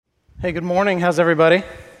Hey, good morning. How's everybody?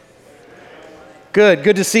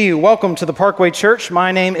 Good to see you. Welcome to the Parkway Church.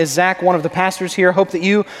 My name is Zach, one of the pastors here. Hope that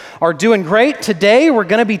you are doing great. Today, we're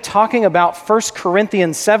going to be talking about 1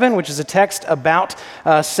 Corinthians 7, which is a text about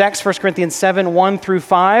sex, 1 Corinthians 7, 1 through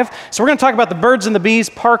 5. So we're going to talk about the birds and the bees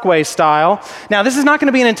Parkway style. Now, this is not going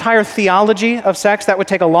to be an entire theology of sex. That would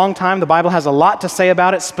take a long time. The Bible has a lot to say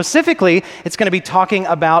about it. Specifically, it's going to be talking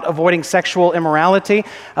about avoiding sexual immorality.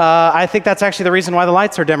 I think that's actually the reason why the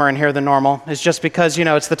lights are dimmer in here than normal. It's just because,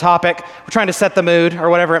 it's the topic. We're trying to set the mood or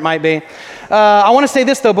whatever it might be. I want to say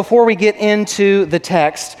this, though, before we get into the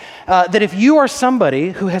text, that if you are somebody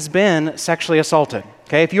who has been sexually assaulted,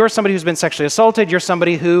 okay, if you're somebody who's been sexually assaulted, you're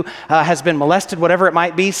somebody who has been molested, whatever it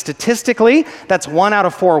might be, statistically, that's 1 out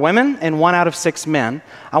of 4 women and 1 out of 6 men.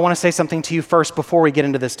 I want to say something to you first before we get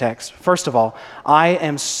into this text. First of all, I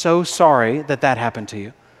am so sorry that happened to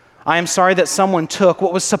you. I am sorry that someone took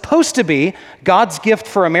what was supposed to be God's gift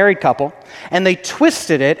for a married couple, and they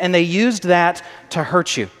twisted it, and they used that to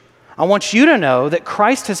hurt you. I want you to know that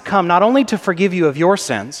Christ has come not only to forgive you of your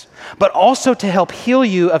sins, but also to help heal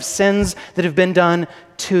you of sins that have been done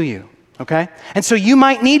to you, okay? And so you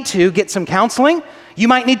might need to get some counseling. You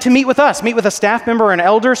might need to meet with us, meet with a staff member or an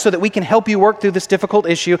elder so that we can help you work through this difficult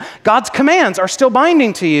issue. God's commands are still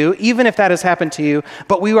binding to you, even if that has happened to you,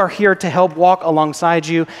 but we are here to help walk alongside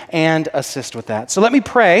you and assist with that. So let me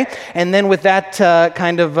pray, and then with that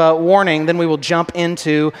warning, then we will jump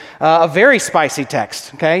into a very spicy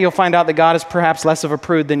text, okay? You'll find out that God is perhaps less of a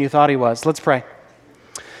prude than you thought he was. Let's pray.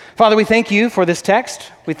 Father, we thank you for this text.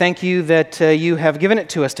 We thank you that you have given it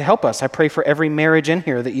to us to help us. I pray for every marriage in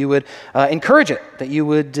here that you would encourage it, that you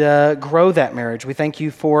would grow that marriage. We thank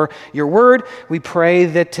you for your word. We pray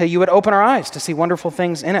that you would open our eyes to see wonderful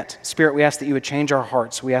things in it. Spirit, we ask that you would change our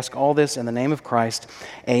hearts. We ask all this in the name of Christ.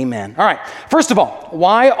 Amen. All right. First of all,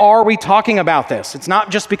 why are we talking about this? It's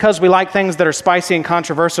not just because we like things that are spicy and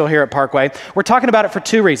controversial here at Parkway. We're talking about it for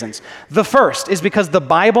 2 reasons. The first is because the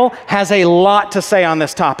Bible has a lot to say on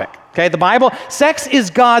this topic. Okay, the Bible, sex is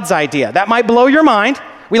God's idea. That might blow your mind.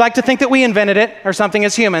 We like to think that we invented it or something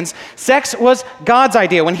as humans. Sex was God's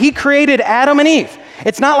idea. When he created Adam and Eve,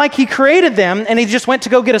 it's not like he created them and he just went to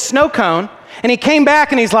go get a snow cone and he came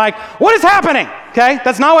back and he's like, what is happening? Okay,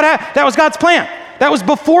 that's not what happened. That was God's plan. That was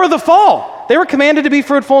before the fall. They were commanded to be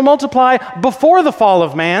fruitful and multiply before the fall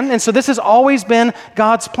of man, and so this has always been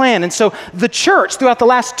God's plan. And so the church, throughout the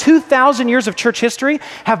last 2,000 years of church history,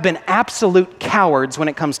 have been absolute cowards when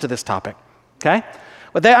it comes to this topic, okay?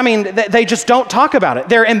 But they just don't talk about it.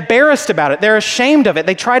 They're embarrassed about it. They're ashamed of it.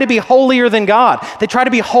 They try to be holier than God. They try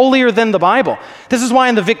to be holier than the Bible. This is why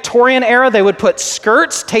in the Victorian era, they would put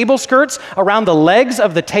skirts, table skirts, around the legs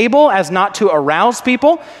of the table as not to arouse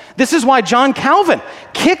people. This is why John Calvin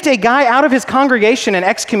kicked a guy out of his congregation and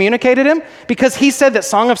excommunicated him because he said that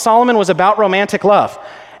Song of Solomon was about romantic love.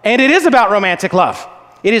 And it is about romantic love.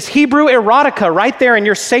 It is Hebrew erotica right there in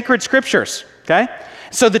your sacred scriptures, okay?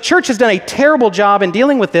 So the church has done a terrible job in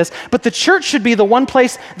dealing with this, but the church should be the one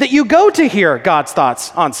place that you go to hear God's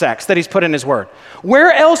thoughts on sex that he's put in his word.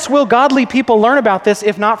 Where else will godly people learn about this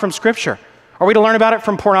if not from Scripture? Are we to learn about it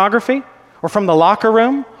from pornography or from the locker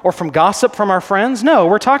room or from gossip from our friends? No,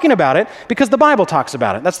 we're talking about it because the Bible talks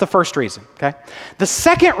about it. That's the first reason, okay? The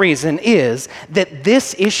second reason is that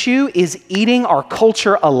this issue is eating our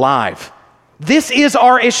culture alive. This is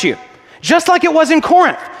our issue, just like it was in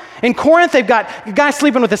Corinth. In Corinth, they've got guys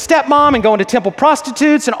sleeping with a stepmom and going to temple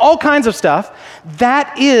prostitutes and all kinds of stuff.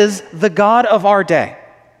 That is the God of our day,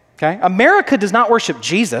 okay? America does not worship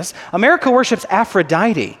Jesus. America worships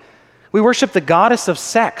Aphrodite. We worship the goddess of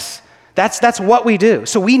sex. That's what we do.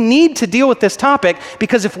 So we need to deal with this topic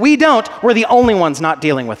because if we don't, we're the only ones not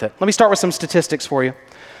dealing with it. Let me start with some statistics for you.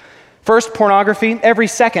 First, pornography. Every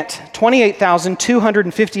second,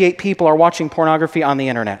 28,258 people are watching pornography on the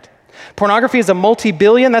internet. Pornography is a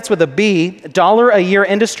multi-billion, that's with a B, dollar a year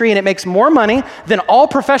industry, and it makes more money than all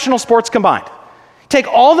professional sports combined. Take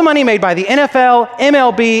all the money made by the NFL,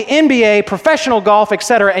 MLB, NBA, professional golf,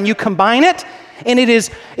 etc., and you combine it, and it is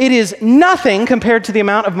nothing compared to the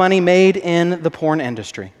amount of money made in the porn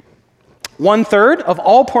industry. 1/3 of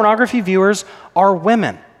all pornography viewers are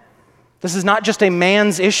women. This is not just a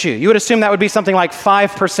man's issue. You would assume that would be something like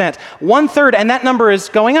 5%. 1/3, and that number is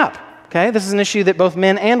going up. Okay, this is an issue that both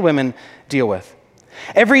men and women deal with.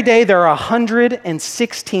 Every day there are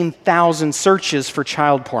 116,000 searches for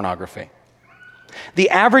child pornography. The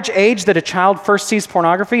average age that a child first sees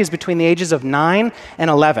pornography is between the ages of 9 and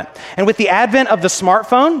 11. And with the advent of the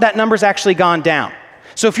smartphone, that number's actually gone down.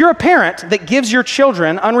 So if you're a parent that gives your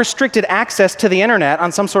children unrestricted access to the internet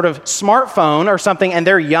on some sort of smartphone or something and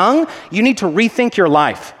they're young, you need to rethink your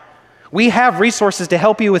life. We have resources to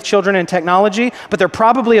help you with children and technology, but they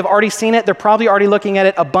probably have already seen it. They're probably already looking at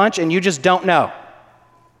it a bunch, and you just don't know.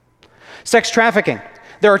 Sex trafficking.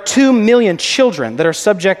 There are 2 million children that are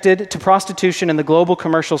subjected to prostitution in the global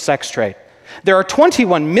commercial sex trade. There are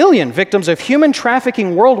 21 million victims of human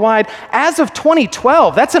trafficking worldwide as of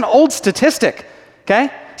 2012. That's an old statistic,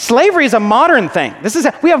 okay? Slavery is a modern thing.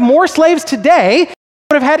 We have more slaves today than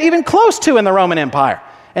we would have had even close to in the Roman Empire.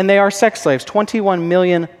 And they are sex slaves, 21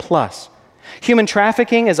 million plus. Human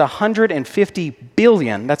trafficking is $150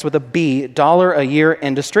 billion, that's with a B, dollar a year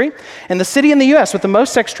industry. And the city in the U.S. with the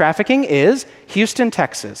most sex trafficking is Houston,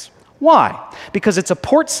 Texas. Why? Because it's a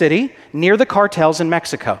port city near the cartels in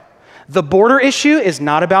Mexico. The border issue is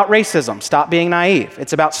not about racism. Stop being naive.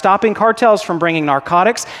 It's about stopping cartels from bringing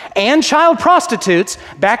narcotics and child prostitutes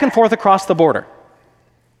back and forth across the border.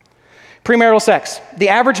 Premarital sex. The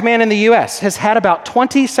average man in the U.S. has had about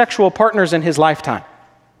 20 sexual partners in his lifetime.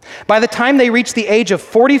 By the time they reach the age of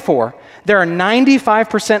 44, there are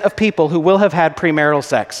 95% of people who will have had premarital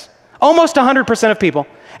sex. Almost 100% of people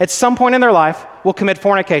at some point in their life will commit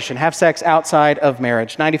fornication, have sex outside of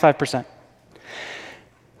marriage, 95%.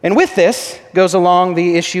 And with this goes along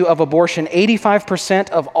the issue of abortion. 85%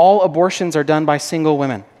 of all abortions are done by single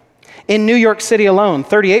women. In New York City alone,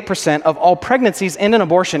 38% of all pregnancies end in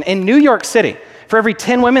abortion. In New York City, for every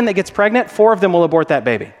 10 women that gets pregnant, 4 of them will abort that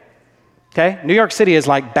baby. Okay? New York City is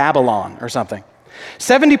like Babylon or something.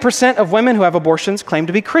 70% of women who have abortions claim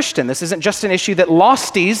to be Christian. This isn't just an issue that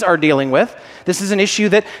losties are dealing with. This is an issue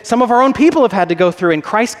that some of our own people have had to go through, and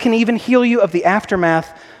Christ can even heal you of the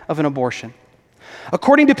aftermath of an abortion.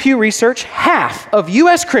 According to Pew Research, half of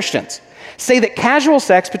U.S. Christians say that casual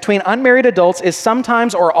sex between unmarried adults is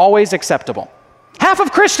sometimes or always acceptable. Half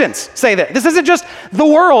of Christians say that. This isn't just the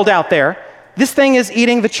world out there. This thing is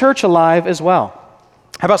eating the church alive as well.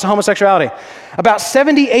 How about homosexuality? About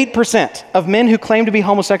 78% of men who claim to be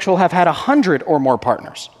homosexual have had 100 or more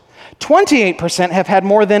partners. 28% have had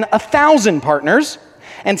more than 1,000 partners,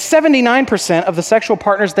 and 79% of the sexual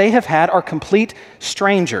partners they have had are complete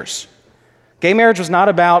strangers. Gay marriage was not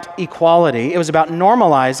about equality. It was about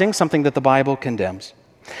normalizing something that the Bible condemns.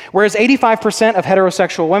 Whereas 85% of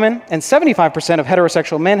heterosexual women and 75% of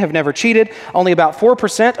heterosexual men have never cheated, only about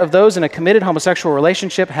 4% of those in a committed homosexual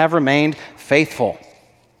relationship have remained faithful.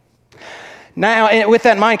 Now, with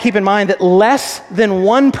that in mind, keep in mind that less than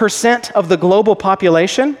 1% of the global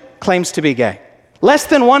population claims to be gay. Less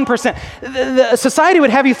than 1%. The society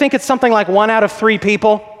would have you think it's something like 1 out of 3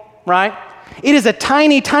 people, right? It is a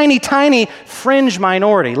tiny, tiny, tiny fringe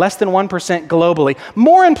minority, less than 1% globally.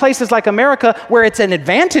 More in places like America where it's an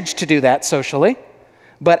advantage to do that socially,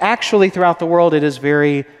 but actually throughout the world it is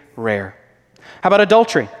very rare. How about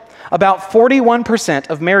adultery? About 41%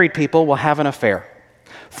 of married people will have an affair.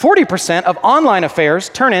 40% of online affairs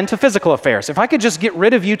turn into physical affairs. If I could just get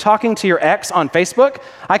rid of you talking to your ex on Facebook,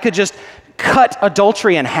 I could just cut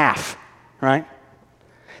adultery in half, right?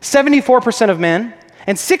 74% of men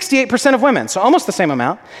and 68% of women, so almost the same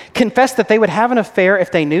amount, confess that they would have an affair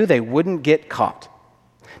if they knew they wouldn't get caught.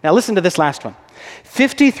 Now listen to this last one.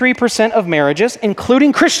 53% of marriages,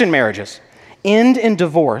 including Christian marriages, end in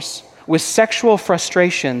divorce, with sexual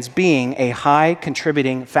frustrations being a high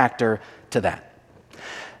contributing factor to that.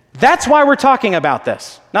 That's why we're talking about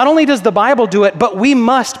this. Not only does the Bible do it, but we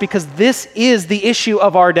must, because this is the issue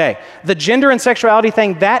of our day. The gender and sexuality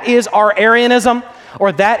thing, that is our Arianism,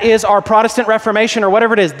 or that is our Protestant Reformation, or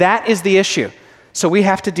whatever it is. That is the issue. So we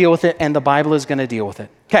have to deal with it, and the Bible is going to deal with it.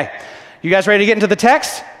 Okay, you guys ready to get into the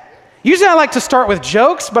text? Usually I like to start with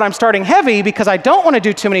jokes, but I'm starting heavy because I don't want to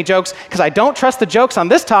do too many jokes, because I don't trust the jokes on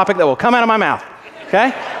this topic that will come out of my mouth.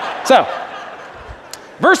 Okay? So,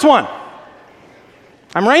 verse 1.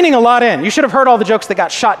 I'm reining a lot in. You should have heard all the jokes that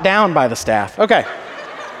got shot down by the staff. Okay.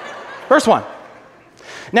 Verse 1.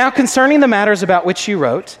 Now concerning the matters about which you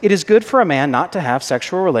wrote, it is good for a man not to have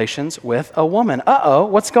sexual relations with a woman.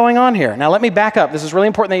 What's going on here? Now let me back up. This is really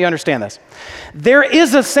important that you understand this. There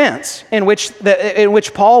is a sense in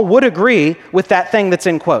which Paul would agree with that thing that's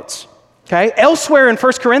in quotes. Okay? Elsewhere in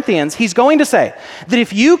 1 Corinthians, he's going to say that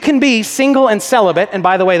if you can be single and celibate, and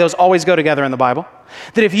by the way, those always go together in the Bible,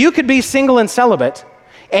 that if you could be single and celibate,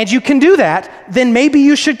 and you can do that, then maybe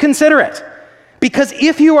you should consider it. Because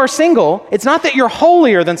if you are single, it's not that you're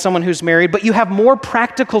holier than someone who's married, but you have more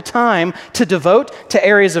practical time to devote to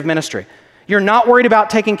areas of ministry. You're not worried about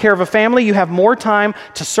taking care of a family. You have more time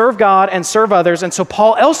to serve God and serve others. And so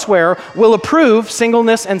Paul elsewhere will approve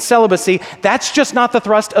singleness and celibacy. That's just not the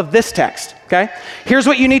thrust of this text, okay? Here's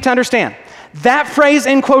what you need to understand. That phrase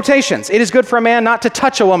in quotations, it is good for a man not to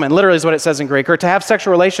touch a woman, literally is what it says in Greek, or to have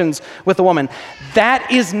sexual relations with a woman.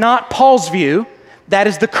 That is not Paul's view. That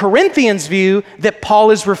is the Corinthians' view that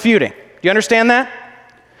Paul is refuting. Do you understand that?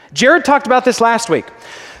 Jared talked about this last week.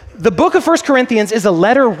 The book of 1 Corinthians is a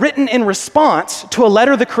letter written in response to a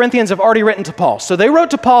letter the Corinthians have already written to Paul. So they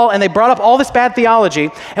wrote to Paul and they brought up all this bad theology.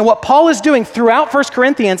 And what Paul is doing throughout 1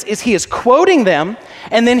 Corinthians is he is quoting them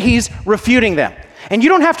and then he's refuting them. And you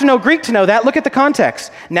don't have to know Greek to know that. Look at the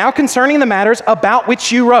context. Now concerning the matters about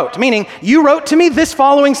which you wrote, meaning you wrote to me this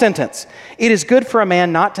following sentence. It is good for a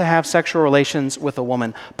man not to have sexual relations with a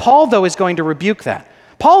woman. Paul, though, is going to rebuke that.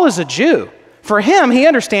 Paul is a Jew. For him, he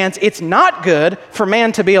understands it's not good for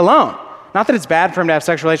man to be alone. Not that it's bad for him to have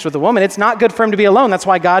sexual relations with a woman. It's not good for him to be alone. That's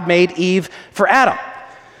why God made Eve for Adam.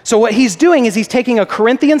 So what he's doing is he's taking a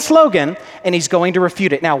Corinthian slogan and he's going to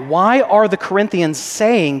refute it. Now, why are the Corinthians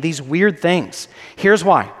saying these weird things? Here's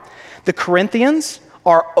why. The Corinthians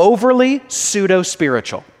are overly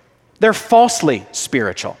pseudo-spiritual. They're falsely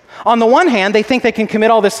spiritual. On the one hand, they think they can commit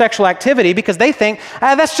all this sexual activity because they think,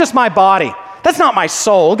 that's just my body. That's not my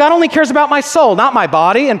soul. God only cares about my soul, not my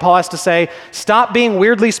body. And Paul has to say, stop being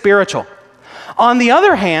weirdly spiritual. On the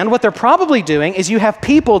other hand, what they're probably doing is you have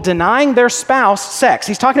people denying their spouse sex.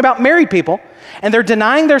 He's talking about married people, and they're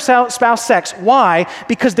denying their spouse sex. Why?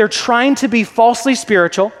 Because they're trying to be falsely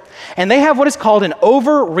spiritual, and they have what is called an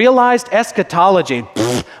over-realized eschatology.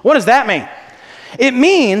 What does that mean? It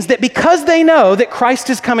means that because they know that Christ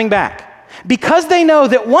is coming back, because they know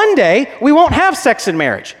that one day we won't have sex in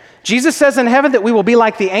marriage, Jesus says in heaven that we will be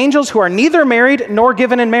like the angels who are neither married nor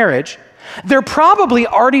given in marriage. They're probably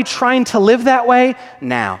already trying to live that way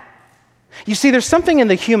now. You see, there's something in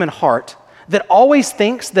the human heart that always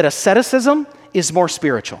thinks that asceticism is more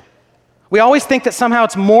spiritual. We always think that somehow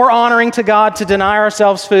it's more honoring to God to deny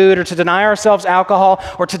ourselves food or to deny ourselves alcohol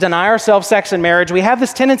or to deny ourselves sex in marriage. We have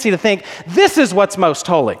this tendency to think this is what's most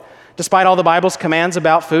holy, despite all the Bible's commands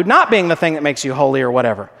about food not being the thing that makes you holy or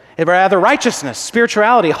whatever. But rather righteousness,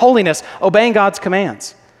 spirituality, holiness, obeying God's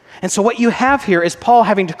commands. And so what you have here is Paul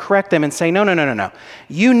having to correct them and say, no.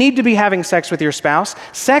 You need to be having sex with your spouse.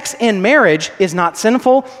 Sex in marriage is not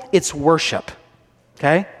sinful, it's worship.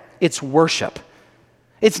 Okay? It's worship.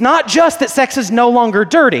 It's not just that sex is no longer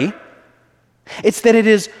dirty, it's that it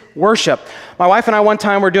is worship. My wife and I one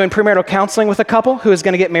time were doing premarital counseling with a couple who is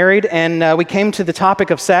going to get married, and we came to the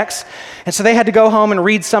topic of sex. And so they had to go home and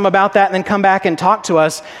read some about that and then come back and talk to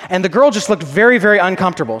us. And the girl just looked very, very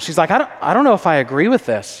uncomfortable. She's like, I don't know if I agree with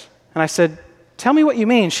this. And I said, tell me what you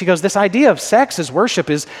mean. She goes, this idea of sex as worship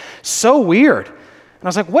is so weird. And I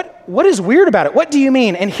was like, what is weird about it? What do you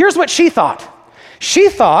mean? And here's what she thought. She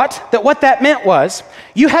thought that what that meant was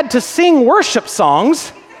you had to sing worship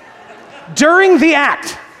songs during the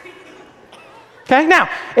act. Okay, now,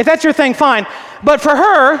 if that's your thing, fine. But for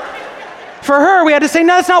her, we had to say,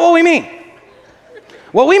 no, that's not what we mean.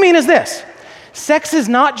 What we mean is this. Sex is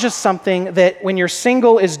not just something that when you're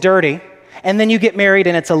single is dirty, and then you get married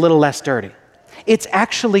and it's a little less dirty. It's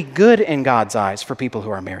actually good in God's eyes for people who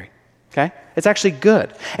are married. Okay? It's actually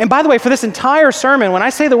good. And by the way, for this entire sermon, when I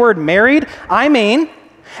say the word married, I mean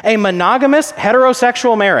a monogamous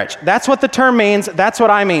heterosexual marriage. That's what the term means. That's what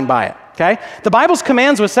I mean by it. Okay? The Bible's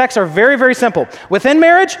commands with sex are very, very simple. Within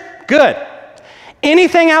marriage, good.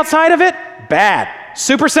 Anything outside of it, bad.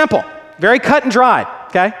 Super simple. Very cut and dried.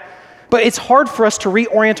 Okay? But it's hard for us to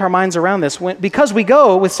reorient our minds around this because we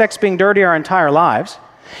go with sex being dirty our entire lives.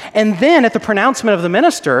 And then at the pronouncement of the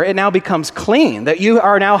minister, it now becomes clean, that you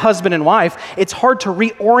are now husband and wife. It's hard to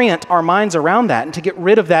reorient our minds around that and to get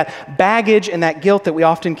rid of that baggage and that guilt that we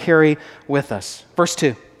often carry with us. Verse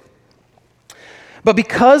 2. But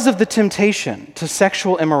because of the temptation to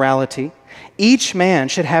sexual immorality, each man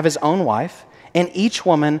should have his own wife, and each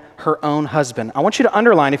woman her own husband. I want you to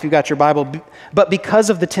underline, if you've got your Bible, but because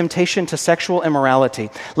of the temptation to sexual immorality.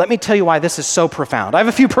 Let me tell you why this is so profound. I have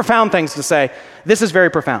a few profound things to say. This is very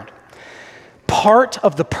profound. Part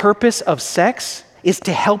of the purpose of sex is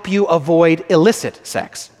to help you avoid illicit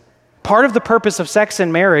sex. Part of the purpose of sex in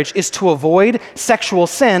marriage is to avoid sexual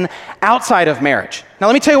sin outside of marriage. Now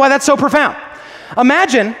let me tell you why that's so profound.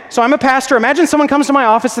 Imagine, so I'm a pastor, imagine someone comes to my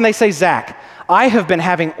office and they say, Zach, I have been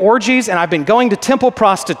having orgies and I've been going to temple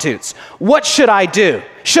prostitutes. What should I do?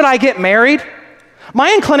 Should I get married?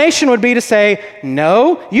 My inclination would be to say,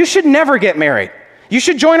 no, you should never get married. You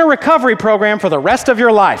should join a recovery program for the rest of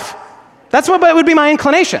your life. That's what would be my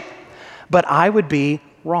inclination. But I would be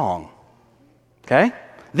wrong. Okay?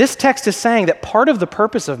 This text is saying that part of the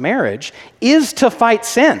purpose of marriage is to fight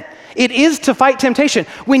sin. It is to fight temptation.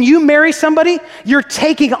 When you marry somebody, you're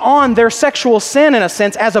taking on their sexual sin, in a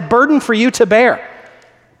sense, as a burden for you to bear.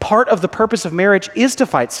 Part of the purpose of marriage is to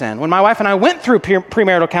fight sin. When my wife and I went through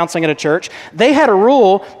premarital counseling at a church, they had a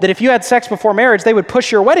rule that if you had sex before marriage, they would push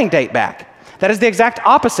your wedding date back. That is the exact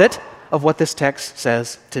opposite of what this text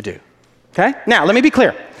says to do. Okay? Now, let me be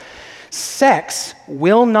clear. Sex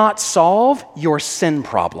will not solve your sin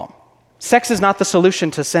problem. Sex is not the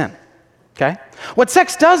solution to sin. Okay? What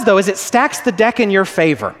sex does, though, is it stacks the deck in your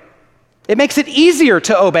favor. It makes it easier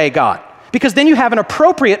to obey God because then you have an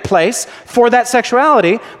appropriate place for that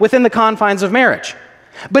sexuality within the confines of marriage.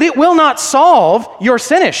 But it will not solve your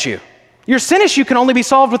sin issue. Your sin issue can only be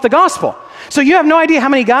solved with the gospel. So you have no idea how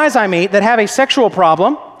many guys I meet that have a sexual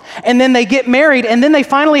problem, and then they get married, and then they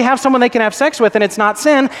finally have someone they can have sex with, and it's not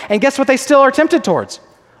sin, and guess what they still are tempted towards?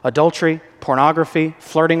 Adultery, pornography,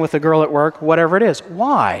 flirting with a girl at work, whatever it is.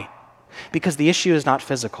 Why? Because the issue is not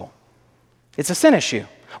physical. It's a sin issue.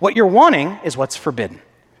 What you're wanting is what's forbidden,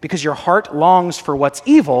 because your heart longs for what's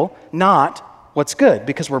evil, not what's good,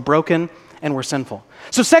 because we're broken and we're sinful.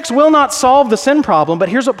 So sex will not solve the sin problem, but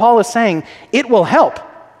here's what Paul is saying. It will help.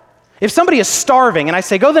 If somebody is starving and I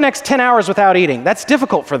say, go the next 10 hours without eating, that's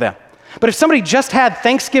difficult for them. But if somebody just had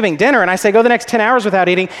Thanksgiving dinner and I say, go the next 10 hours without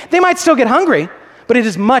eating, they might still get hungry, but it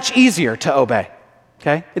is much easier to obey.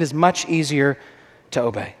 Okay? It is much easier to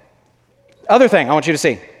obey. Other thing I want you to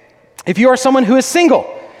see. If you are someone who is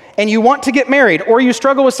single and you want to get married or you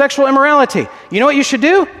struggle with sexual immorality, you know what you should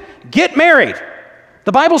do? Get married.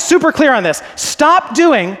 The Bible's super clear on this. Stop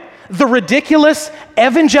doing the ridiculous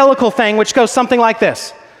evangelical thing which goes something like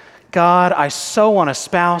this. God, I so want a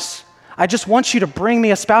spouse. I just want you to bring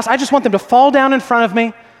me a spouse. I just want them to fall down in front of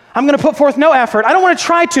me. I'm going to put forth no effort. I don't want to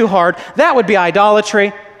try too hard. That would be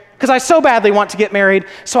idolatry because I so badly want to get married,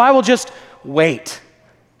 so I will just wait.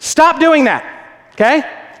 Stop doing that, okay?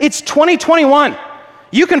 It's 2021.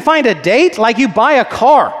 You can find a date like you buy a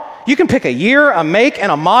car. You can pick a year, a make,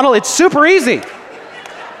 and a model. It's super easy,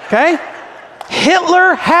 okay?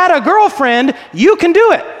 Hitler had a girlfriend. You can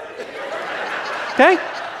do it, okay?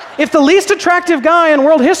 If the least attractive guy in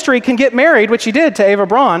world history can get married, which he did to Eva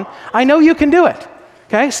Braun, I know you can do it,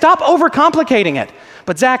 okay? Stop overcomplicating it.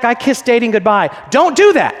 But Zach, I kiss dating goodbye. Don't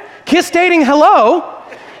do that. Kiss dating hello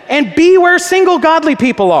and be where single godly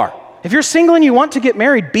people are. If you're single and you want to get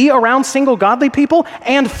married, be around single godly people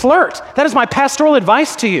and flirt. That is my pastoral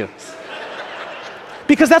advice to you.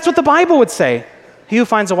 Because that's what the Bible would say. He who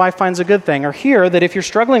finds a wife finds a good thing. Or here, that if you're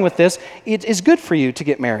struggling with this, it is good for you to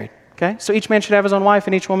get married. Okay? So each man should have his own wife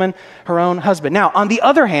and each woman her own husband. Now, on the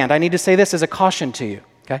other hand, I need to say this as a caution to you.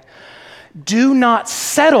 Okay? Do not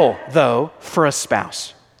settle, though, for a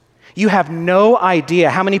spouse. You have no idea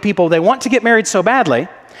how many people, they want to get married so badly,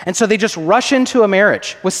 and so they just rush into a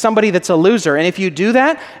marriage with somebody that's a loser. And if you do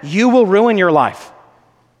that, you will ruin your life.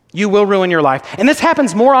 You will ruin your life. And this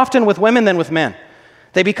happens more often with women than with men.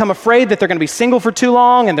 They become afraid that they're going to be single for too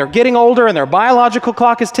long and they're getting older and their biological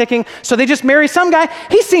clock is ticking. So they just marry some guy.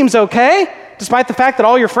 He seems okay, despite the fact that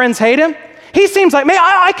all your friends hate him. He seems like, man,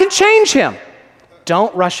 I can change him.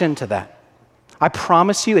 Don't rush into that. I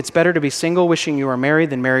promise you it's better to be single wishing you were married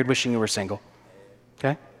than married wishing you were single.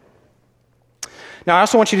 Okay? Now, I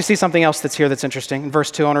also want you to see something else that's here that's interesting. In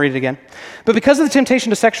verse 2, I want to read it again. But because of the temptation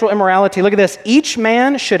to sexual immorality, look at this. Each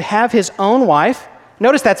man should have his own wife.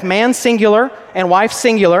 Notice that's man singular and wife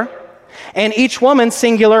singular. And each woman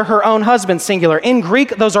singular, her own husband singular. In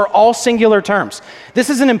Greek, those are all singular terms.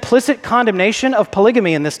 This is an implicit condemnation of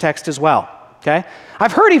polygamy in this text as well. Okay?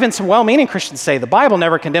 I've heard even some well-meaning Christians say the Bible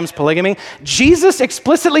never condemns polygamy. Jesus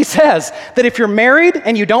explicitly says that if you're married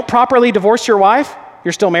and you don't properly divorce your wife,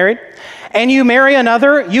 you're still married, and you marry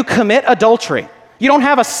another, you commit adultery. You don't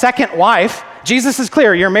have a second wife. Jesus is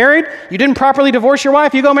clear. You're married, you didn't properly divorce your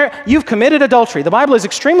wife, you go marry, you've committed adultery. The Bible is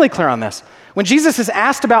extremely clear on this. When Jesus is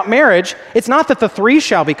asked about marriage, it's not that the 3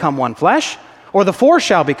 shall become one flesh or the 4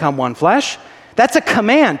 shall become one flesh. That's a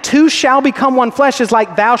command. 2 shall become one flesh is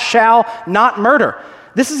like thou shalt not murder.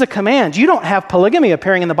 This is a command. You don't have polygamy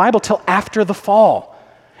appearing in the Bible till after the fall.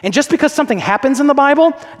 And just because something happens in the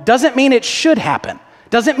Bible doesn't mean it should happen.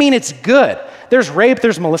 Doesn't mean it's good. There's rape,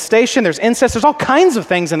 there's molestation, there's incest, there's all kinds of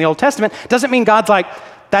things in the Old Testament. Doesn't mean God's like,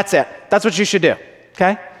 that's it. That's what you should do,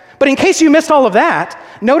 okay? But in case you missed all of that,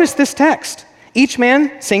 notice this text. Each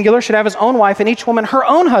man, singular, should have his own wife and each woman her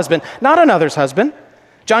own husband, not another's husband.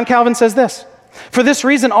 John Calvin says this, for this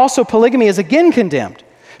reason also polygamy is again condemned.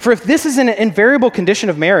 For if this is an invariable condition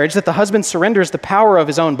of marriage, that the husband surrenders the power of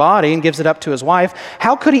his own body and gives it up to his wife,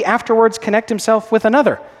 how could he afterwards connect himself with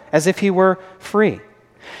another, as if he were free?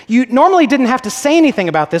 You normally didn't have to say anything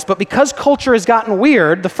about this, but because culture has gotten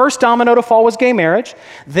weird, the first domino to fall was gay marriage,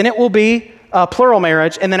 then it will be plural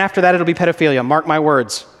marriage, and then after that it'll be pedophilia. Mark my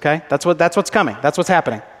words, okay? That's what's coming. That's what's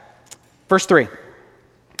happening. Verse 3.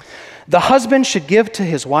 The husband should give to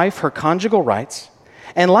his wife her conjugal rights,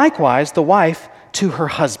 and likewise the wife to her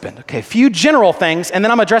husband. Okay, a few general things, and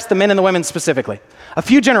then I'm going to address the men and the women specifically. A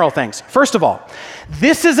few general things. First of all,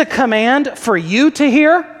 this is a command for you to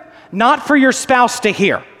hear, not for your spouse to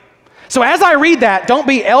hear. So as I read that, don't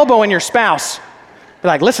be elbowing your spouse. Be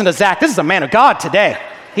like, listen to Zach, this is a man of God today.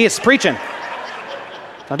 He is preaching.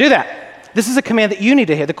 Don't do that. This is a command that you need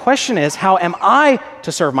to hear. The question is, how am I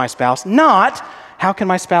to serve my spouse? Not, how can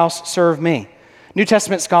my spouse serve me? New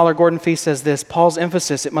Testament scholar Gordon Fee says this: Paul's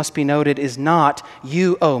emphasis, it must be noted, is not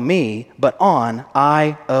you owe me, but on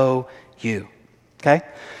I owe you. Okay?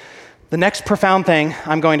 The next profound thing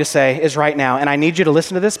I'm going to say is right now, and I need you to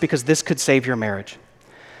listen to this because this could save your marriage.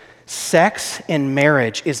 Sex in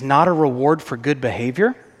marriage is not a reward for good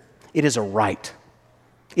behavior. It is a right.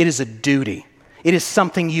 It is a duty. It is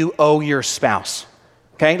something you owe your spouse.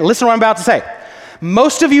 Okay? Listen to what I'm about to say.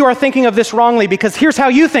 Most of you are thinking of this wrongly because here's how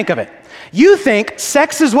you think of it. You think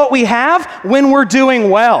sex is what we have when we're doing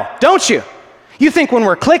well, don't you? You think when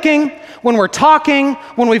we're clicking, when we're talking,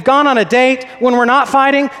 when we've gone on a date, when we're not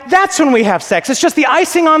fighting, that's when we have sex. It's just the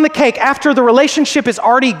icing on the cake after the relationship is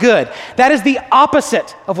already good. That is the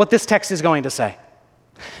opposite of what this text is going to say.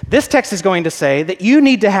 This text is going to say that you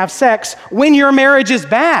need to have sex when your marriage is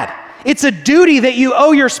bad. It's a duty that you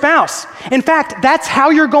owe your spouse. In fact, that's how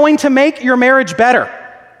you're going to make your marriage better.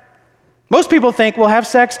 Most people think we'll have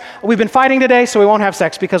sex, we've been fighting today, so we won't have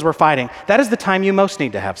sex because we're fighting. That is the time you most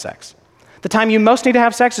need to have sex. The time you most need to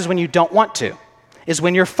have sex is when you don't want to, is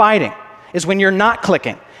when you're fighting, is when you're not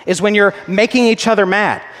clicking, is when you're making each other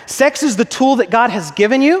mad. Sex is the tool that God has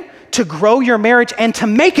given you to grow your marriage and to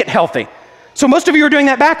make it healthy. So most of you are doing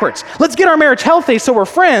that backwards. Let's get our marriage healthy so we're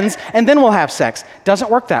friends and then we'll have sex. Doesn't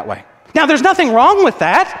work that way. Now, there's nothing wrong with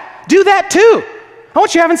that. Do that too. I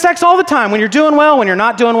want you having sex all the time when you're doing well, when you're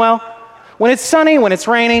not doing well. When it's sunny, when it's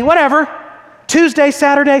rainy, whatever. Tuesday,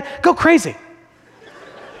 Saturday, go crazy.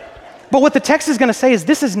 But what the text is going to say is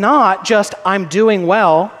this is not just I'm doing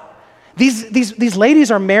well. These ladies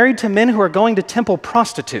are married to men who are going to temple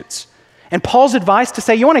prostitutes. And Paul's advice to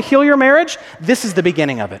say, you want to heal your marriage? This is the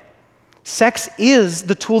beginning of it. Sex is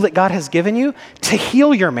the tool that God has given you to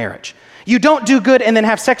heal your marriage. You don't do good and then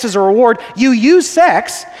have sex as a reward. You use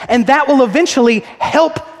sex, and that will eventually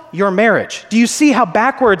help your marriage. Do you see how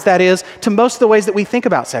backwards that is to most of the ways that we think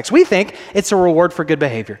about sex? We think it's a reward for good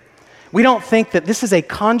behavior. We don't think that this is a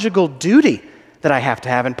conjugal duty that I have to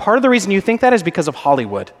have. And part of the reason you think that is because of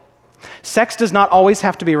Hollywood. Sex does not always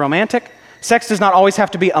have to be romantic. Sex does not always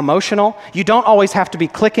have to be emotional. You don't always have to be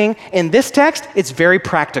clicking. In this text, it's very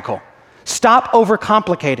practical. Stop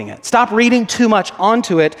overcomplicating it. Stop reading too much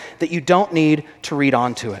onto it that you don't need to read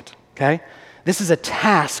onto it, okay? This is a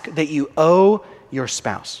task that you owe your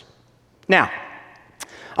spouse. Now,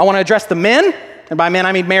 I want to address the men, and by men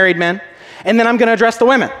I mean married men, and then I'm going to address the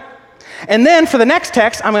women. And then for the next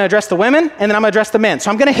text, I'm going to address the women, and then I'm going to address the men.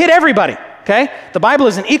 So I'm going to hit everybody, okay? The Bible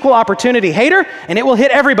is an equal opportunity hater, and it will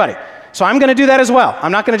hit everybody. So I'm going to do that as well.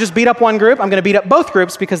 I'm not going to just beat up one group. I'm going to beat up both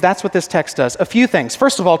groups because that's what this text does. A few things.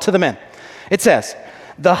 First of all, to the men. It says,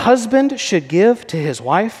 the husband should give to his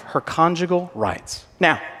wife her conjugal rights.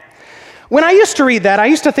 Now, when I used to read that, I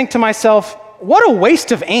used to think to myself, what a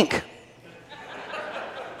waste of ink.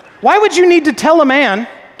 Why would you need to tell a man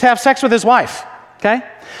to have sex with his wife? Okay?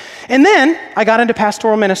 And then I got into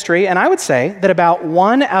pastoral ministry, and I would say that about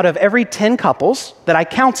 1 out of every 10 couples that I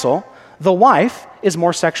counsel, the wife is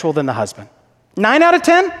more sexual than the husband. 9 out of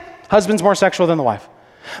 10, husband's more sexual than the wife.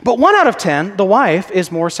 But 1 out of 10, the wife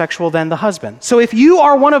is more sexual than the husband. So if you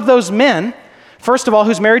are one of those men, first of all,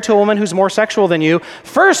 who's married to a woman who's more sexual than you,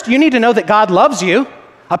 first you need to know that God loves you,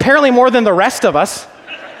 apparently more than the rest of us,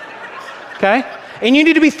 okay? And you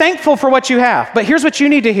need to be thankful for what you have. But here's what you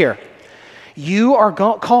need to hear. You are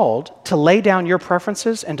called to lay down your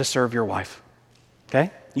preferences and to serve your wife,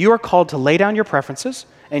 okay? You are called to lay down your preferences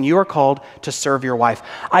and you are called to serve your wife.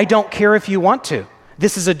 I don't care if you want to.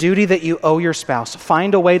 This is a duty that you owe your spouse.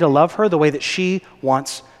 Find a way to love her the way that she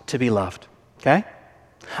wants to be loved, okay?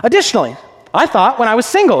 Additionally, I thought when I was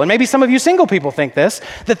single, and maybe some of you single people think this,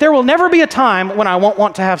 that there will never be a time when I won't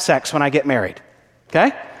want to have sex when I get married,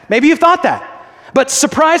 okay? Maybe you've thought that. But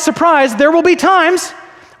surprise, surprise, there will be times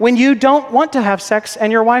when you don't want to have sex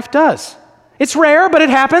and your wife does. It's rare, but it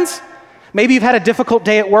happens. Maybe you've had a difficult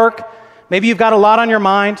day at work. Maybe you've got a lot on your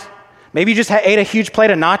mind. Maybe you just ate a huge plate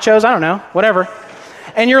of nachos. I don't know, whatever.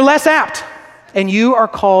 And you're less apt. And you are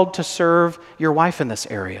called to serve your wife in this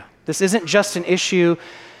area. This isn't just an issue,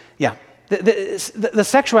 the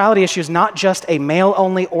sexuality issue is not just a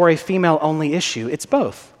male-only or a female-only issue. It's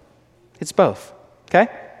both. It's both, okay?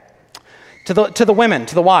 To the women,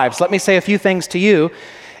 to the wives, let me say a few things to you,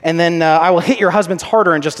 and then I will hit your husbands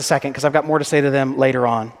harder in just a second because I've got more to say to them later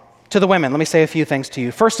on. To the women, let me say a few things to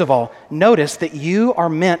you. First of all, notice that you are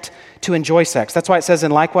meant to enjoy sex. That's why it says,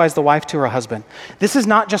 and likewise the wife to her husband. This is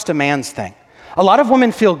not just a man's thing. A lot of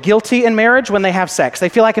women feel guilty in marriage when they have sex. They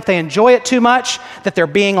feel like if they enjoy it too much, that they're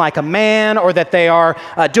being like a man or that they are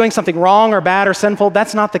doing something wrong or bad or sinful.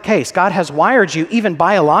 That's not the case. God has wired you, even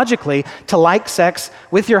biologically, to like sex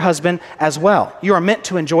with your husband as well. You are meant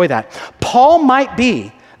to enjoy that. Paul might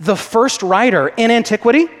be the first writer in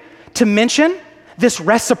antiquity to mention this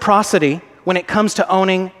reciprocity when it comes to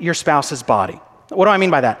owning your spouse's body. What do I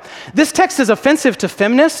mean by that? This text is offensive to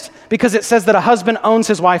feminists because it says that a husband owns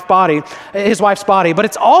his wife's body, but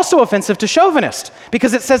it's also offensive to chauvinists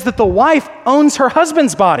because it says that the wife owns her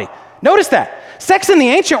husband's body. Notice that. Sex in the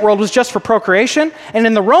ancient world was just for procreation, and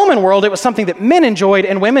in the Roman world, it was something that men enjoyed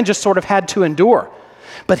and women just sort of had to endure.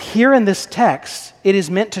 But here in this text, it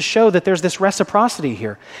is meant to show that there's this reciprocity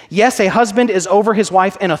here. Yes, a husband is over his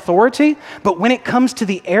wife in authority, but when it comes to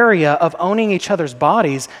the area of owning each other's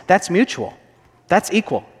bodies, that's mutual. That's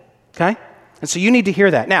equal, okay? And so you need to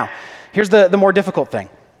hear that. Now, here's the more difficult thing.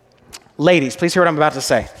 Ladies, please hear what I'm about to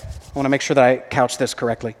say. I want to make sure that I couch this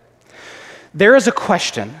correctly. There is a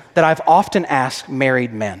question that I've often asked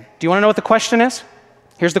married men. Do you want to know what the question is?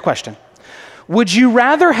 Here's the question. Would you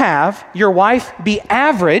rather have your wife be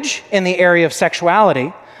average in the area of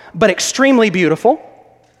sexuality, but extremely beautiful?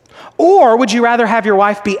 Or would you rather have your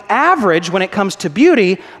wife be average when it comes to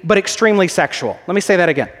beauty, but extremely sexual? Let me say that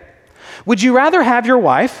again. Would you rather have your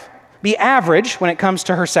wife be average when it comes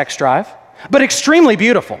to her sex drive, but extremely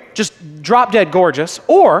beautiful, just drop dead gorgeous?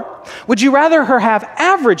 Or would you rather her have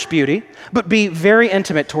average beauty, but be very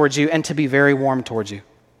intimate towards you and to be very warm towards you?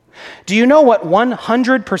 Do you know what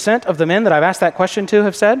 100% of the men that I've asked that question to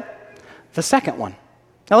have said? The second one.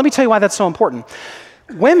 Now let me tell you why that's so important.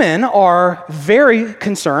 Women are very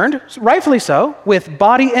concerned, rightfully so, with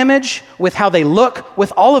body image, with how they look,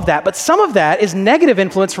 with all of that. But some of that is negative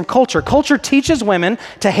influence from culture. Culture teaches women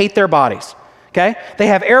to hate their bodies, okay? They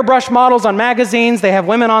have airbrush models on magazines. They have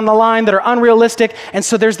women on the line that are unrealistic. And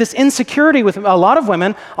so there's this insecurity with a lot of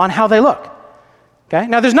women on how they look. Okay?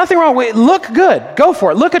 Now, there's nothing wrong with it. Look good. Go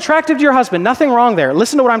for it. Look attractive to your husband. Nothing wrong there.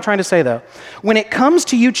 Listen to what I'm trying to say, though. When it comes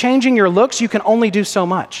to you changing your looks, you can only do so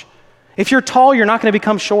much. If you're tall, you're not going to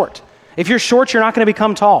become short. If you're short, you're not going to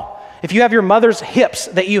become tall. If you have your mother's hips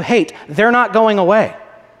that you hate, they're not going away.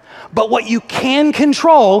 But what you can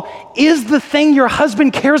control is the thing your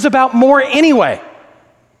husband cares about more anyway.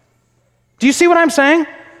 Do you see what I'm saying?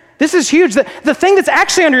 This is huge. The thing that's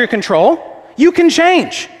actually under your control, you can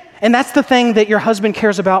change. And that's the thing that your husband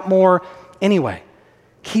cares about more anyway.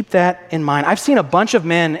 Keep that in mind. I've seen a bunch of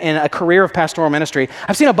men in a career of pastoral ministry.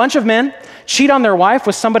 I've seen a bunch of men cheat on their wife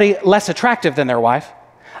with somebody less attractive than their wife.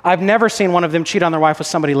 I've never seen one of them cheat on their wife with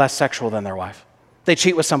somebody less sexual than their wife. They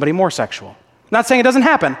cheat with somebody more sexual. I'm not saying it doesn't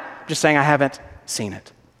happen. I'm just saying I haven't seen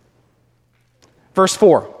it. Verse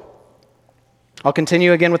 4. I'll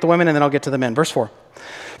continue again with the women and then I'll get to the men. Verse 4.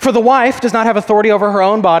 For the wife does not have authority over her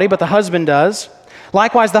own body, but the husband does.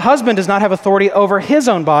 Likewise, the husband does not have authority over his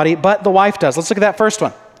own body, but the wife does. Let's look at that first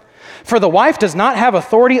one. For the wife does not have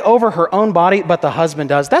authority over her own body, but the husband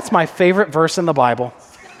does. That's my favorite verse in the Bible.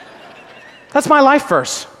 That's my life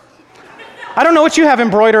verse. I don't know what you have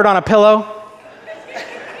embroidered on a pillow,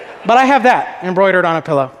 but I have that embroidered on a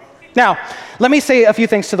pillow. Now, let me say a few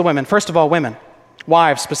things to the women. First of all, women,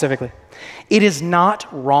 wives specifically. It is not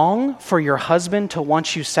wrong for your husband to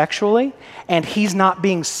want you sexually, and he's not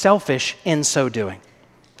being selfish in so doing,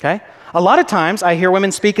 okay? A lot of times I hear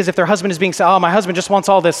women speak as if their husband is being, oh, my husband just wants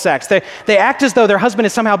all this sex. They act as though their husband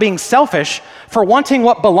is somehow being selfish for wanting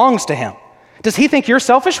what belongs to him. Does he think you're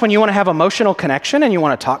selfish when you want to have emotional connection and you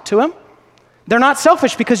want to talk to him? They're not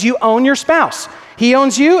selfish because you own your spouse. He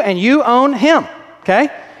owns you and you own him, okay?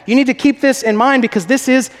 You need to keep this in mind because this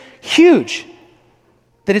is huge.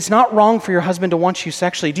 That it's not wrong for your husband to want you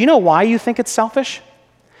sexually. Do you know why you think it's selfish?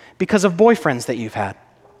 Because of boyfriends that you've had.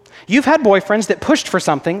 You've had boyfriends that pushed for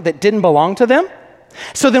something that didn't belong to them.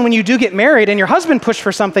 So then when you do get married and your husband pushed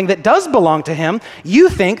for something that does belong to him, you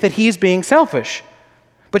think that he's being selfish.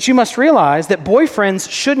 But you must realize that boyfriends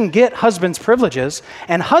shouldn't get husbands' privileges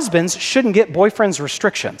and husbands shouldn't get boyfriends'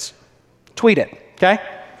 restrictions. Tweet it, okay?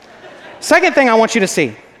 Second thing I want you to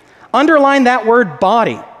see, underline that word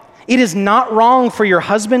body. It is not wrong for your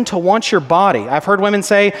husband to want your body. I've heard women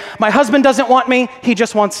say, my husband doesn't want me, he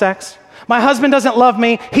just wants sex. My husband doesn't love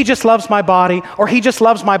me, he just loves my body, or he just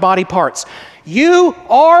loves my body parts. You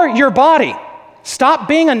are your body. Stop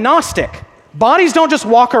being a Gnostic. Bodies don't just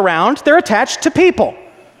walk around, they're attached to people.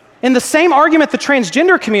 In the same argument the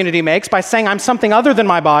transgender community makes by saying I'm something other than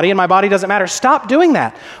my body and my body doesn't matter, stop doing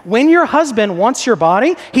that. When your husband wants your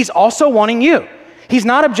body, he's also wanting you. He's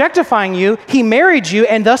not objectifying you. He married you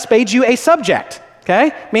and thus made you a subject,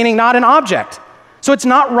 okay? Meaning not an object. So it's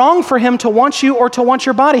not wrong for him to want you or to want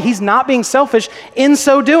your body. He's not being selfish in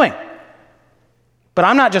so doing. But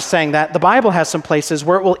I'm not just saying that. The Bible has some places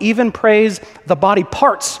where it will even praise the body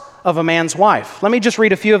parts of a man's wife. Let me just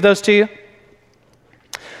read a few of those to you.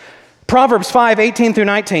 Proverbs 5:18 through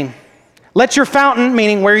 19. Let your fountain,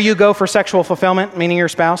 meaning where you go for sexual fulfillment, meaning your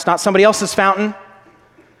spouse, not somebody else's fountain.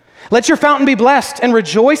 Let your fountain be blessed and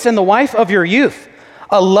rejoice in the wife of your youth.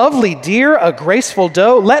 A lovely deer, a graceful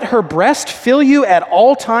doe, let her breast fill you at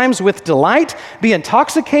all times with delight. Be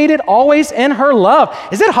intoxicated always in her love.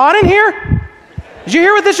 Is it hot in here? Did you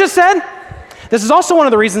hear what this just said? This is also one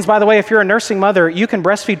of the reasons, by the way, if you're a nursing mother, you can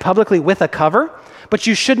breastfeed publicly with a cover, but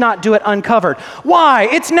you should not do it uncovered. Why?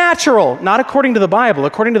 It's natural. Not according to the Bible.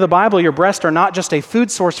 According to the Bible, your breasts are not just a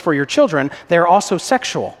food source for your children, they are also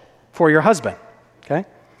sexual for your husband, okay?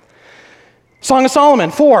 Song of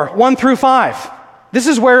Solomon 4:1 through 5. This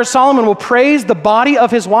is where Solomon will praise the body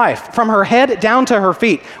of his wife from her head down to her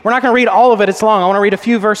feet. We're not going to read all of it. It's long. I want to read a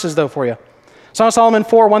few verses, though, for you. Song of Solomon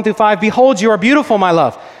 4:1 through 5. Behold, you are beautiful, my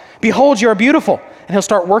love. Behold, you are beautiful. And he'll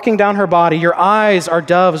start working down her body. Your eyes are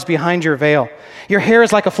doves behind your veil. Your hair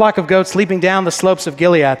is like a flock of goats leaping down the slopes of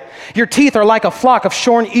Gilead. Your teeth are like a flock of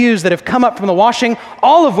shorn ewes that have come up from the washing,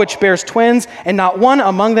 all of which bears twins, and not one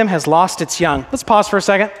among them has lost its young. Let's pause for a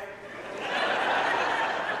second.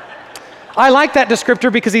 I like that descriptor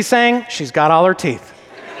because he's saying she's got all her teeth,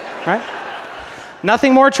 right?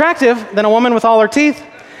 Nothing more attractive than a woman with all her teeth.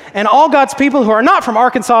 And all God's people who are not from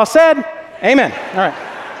Arkansas said, amen. All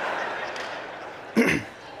right.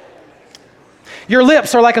 Your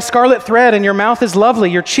lips are like a scarlet thread and your mouth is lovely.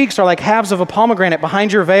 Your cheeks are like halves of a pomegranate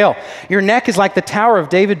behind your veil. Your neck is like the tower of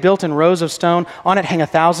David built in rows of stone. On it hang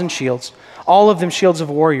 1,000 shields, all of them shields of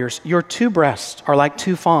warriors. Your two breasts are like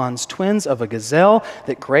two fawns, twins of a gazelle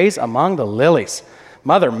that graze among the lilies.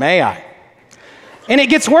 Mother, may I. And it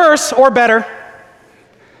gets worse or better.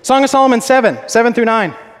 Song of Solomon 7 through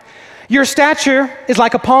 9. Your stature is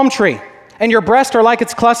like a palm tree, and your breasts are like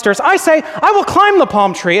its clusters. I say, I will climb the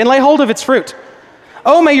palm tree and lay hold of its fruit.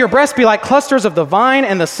 Oh, may your breasts be like clusters of the vine,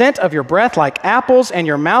 and the scent of your breath like apples, and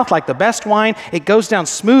your mouth like the best wine. It goes down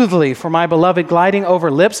smoothly for my beloved, gliding over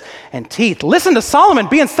lips and teeth. Listen to Solomon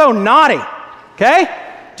being so naughty, okay?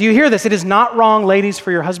 Do you hear this? It is not wrong, ladies,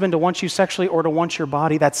 for your husband to want you sexually or to want your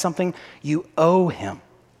body. That's something you owe him.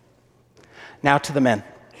 Now to the men.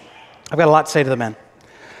 I've got a lot to say to the men.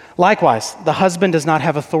 Likewise, the husband does not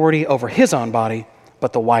have authority over his own body,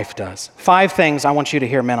 but the wife does. 5 things I want you to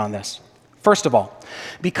hear, men, on this. First of all,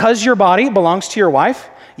 because your body belongs to your wife,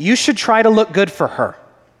 you should try to look good for her,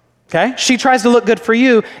 okay? She tries to look good for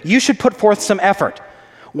you, you should put forth some effort.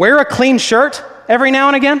 Wear a clean shirt every now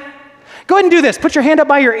and again. Go ahead and do this. Put your hand up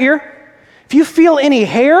by your ear. If you feel any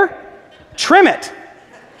hair, trim it.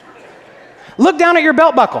 Look down at your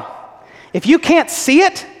belt buckle. If you can't see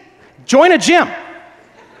it, join a gym.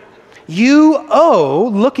 You owe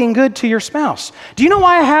looking good to your spouse. Do you know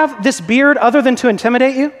why I have this beard other than to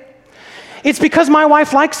intimidate you? It's because my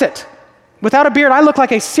wife likes it. Without a beard, I look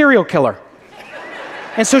like a serial killer.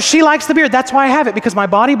 And so she likes the beard. That's why I have it, because my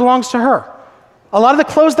body belongs to her. A lot of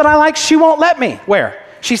the clothes that I like, she won't let me wear.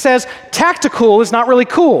 She says, tactical is not really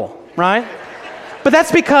cool, right? But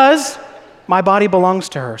that's because my body belongs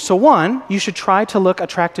to her. So 1, you should try to look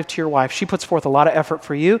attractive to your wife. She puts forth a lot of effort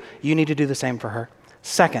for you. You need to do the same for her.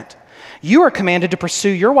 2nd, you are commanded to pursue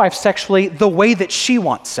your wife sexually the way that she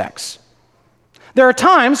wants sex. There are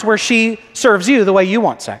times where she serves you the way you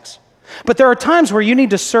want sex. But there are times where you need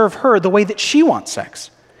to serve her the way that she wants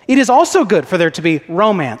sex. It is also good for there to be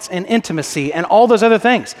romance and intimacy and all those other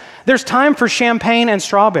things. There's time for champagne and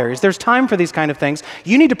strawberries. There's time for these kind of things.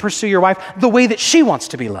 You need to pursue your wife the way that she wants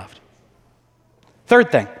to be loved.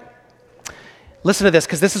 3rd thing, listen to this,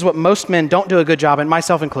 because this is what most men don't do a good job, and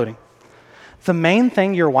myself including. The main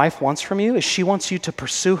thing your wife wants from you is she wants you to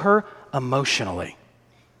pursue her emotionally.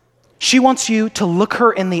 She wants you to look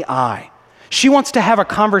her in the eye. She wants to have a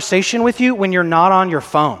conversation with you when you're not on your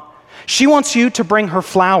phone. She wants you to bring her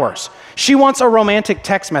flowers. She wants a romantic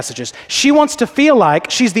text messages. She wants to feel like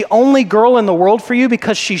she's the only girl in the world for you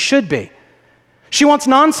because she should be. She wants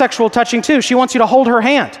non-sexual touching too. She wants you to hold her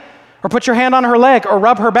hand or put your hand on her leg or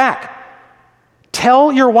rub her back.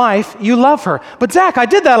 Tell your wife you love her. But Zach, I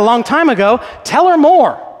did that a long time ago. Tell her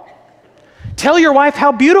more. Tell your wife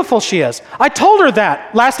how beautiful she is. I told her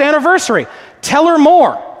that last anniversary. Tell her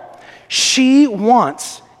more. She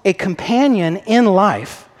wants a companion in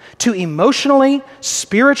life to emotionally,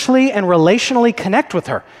 spiritually, and relationally connect with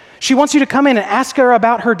her. She wants you to come in and ask her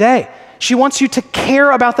about her day. She wants you to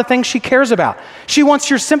care about the things she cares about. She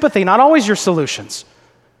wants your sympathy, not always your solutions.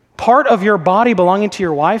 Part of your body belonging to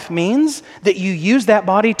your wife means that you use that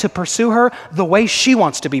body to pursue her the way she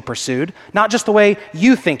wants to be pursued, not just the way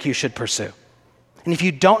you think you should pursue. And if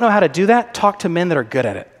you don't know how to do that, talk to men that are good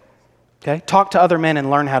at it. Okay? Talk to other men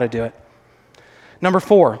and learn how to do it. Number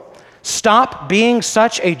 4, stop being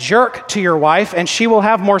such a jerk to your wife and she will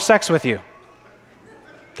have more sex with you.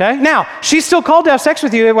 Okay? Now, she's still called to have sex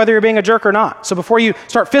with you whether you're being a jerk or not. So before you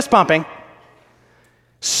start fist bumping,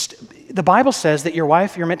 the Bible says that your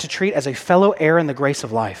wife you're meant to treat as a fellow heir in the grace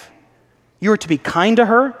of life. You are to be kind to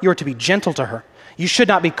her. You are to be gentle to her. You should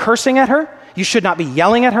not be cursing at her. You should not be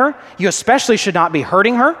yelling at her. You especially should not be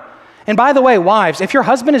hurting her. And by the way, wives, if your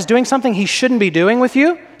husband is doing something he shouldn't be doing with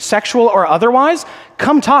you, sexual or otherwise,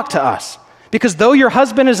 come talk to us. Because though your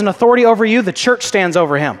husband is an authority over you, the church stands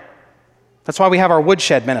over him. That's why we have our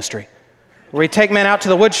woodshed ministry, where we take men out to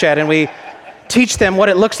the woodshed and we teach them what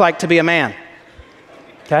it looks like to be a man.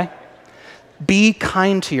 Okay? Be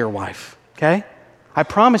kind to your wife, okay? I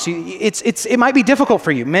promise you, it might be difficult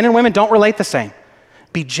for you. Men and women don't relate the same.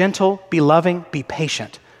 Be gentle, be loving, be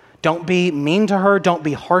patient. Don't be mean to her, don't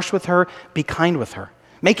be harsh with her, be kind with her.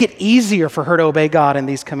 Make it easier for her to obey God in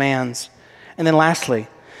these commands. And then lastly,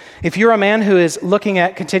 if you're a man who is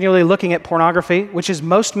continually looking at pornography, which is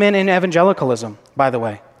most men in evangelicalism, by the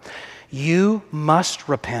way, you must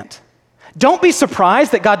repent. Don't be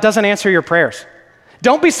surprised that God doesn't answer your prayers.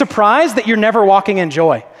 Don't be surprised that you're never walking in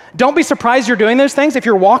joy. Don't be surprised you're doing those things if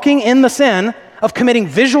you're walking in the sin of committing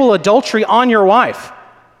visual adultery on your wife.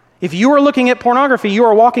 If you are looking at pornography, you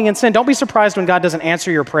are walking in sin. Don't be surprised when God doesn't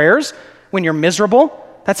answer your prayers, when you're miserable.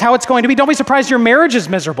 That's how it's going to be. Don't be surprised your marriage is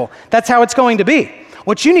miserable. That's how it's going to be.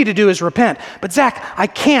 What you need to do is repent. But Zach, I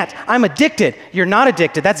can't. I'm addicted. You're not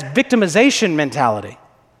addicted. That's victimization mentality.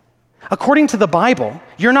 According to the Bible,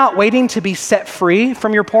 you're not waiting to be set free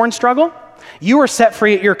from your porn struggle. You are set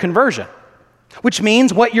free at your conversion, which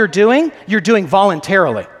means what you're doing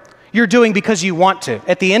voluntarily. You're doing because you want to.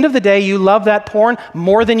 At the end of the day, you love that porn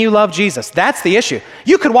more than you love Jesus. That's the issue.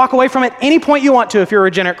 You could walk away from it any point you want to if you're a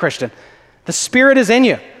regenerate Christian. The Spirit is in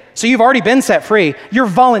you. So you've already been set free. You're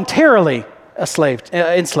voluntarily enslaved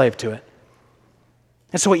to it.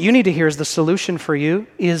 And so what you need to hear is the solution for you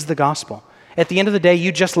is the gospel. At the end of the day,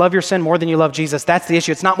 you just love your sin more than you love Jesus. That's the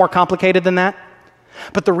issue. It's not more complicated than that.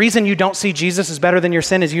 But the reason you don't see Jesus as better than your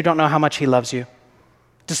sin is you don't know how much he loves you.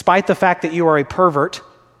 Despite the fact that you are a pervert,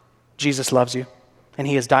 Jesus loves you, and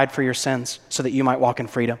he has died for your sins so that you might walk in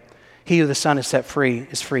freedom. He who the Son has set free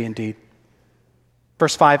is free indeed.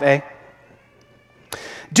 Verse 5a.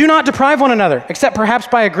 Do not deprive one another, except perhaps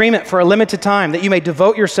by agreement for a limited time, that you may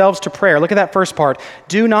devote yourselves to prayer. Look at that first part.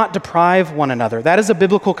 Do not deprive one another. That is a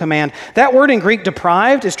biblical command. That word in Greek,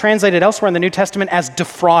 deprived, is translated elsewhere in the New Testament as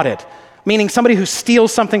defrauded, meaning somebody who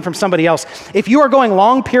steals something from somebody else. If you are going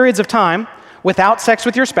long periods of time without sex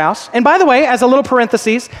with your spouse, and by the way, as a little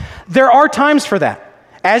parenthesis, there are times for that.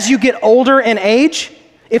 As you get older in age,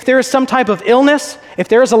 if there is some type of illness, if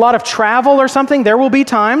there is a lot of travel or something, there will be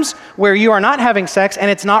times where you are not having sex and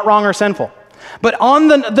it's not wrong or sinful. But on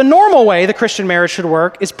the normal way the Christian marriage should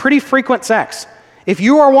work is pretty frequent sex. If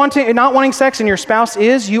you are not wanting sex and your spouse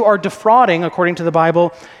is, you are defrauding, according to the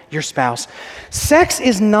Bible, your spouse. Sex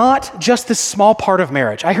is not just this small part of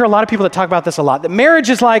marriage. I hear a lot of people that talk about this a lot, that marriage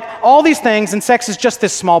is like all these things and sex is just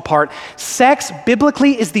this small part. Sex,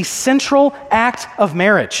 biblically, is the central act of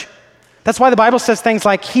marriage. That's why the Bible says things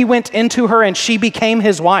like, he went into her and she became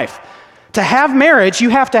his wife. To have marriage,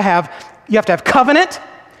 you have to have covenant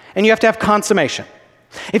and you have to have consummation.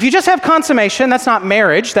 If you just have consummation, that's not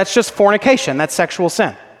marriage, that's just fornication, that's sexual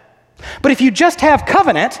sin. But if you just have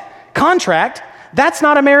covenant, contract, that's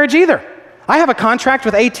not a marriage either. I have a contract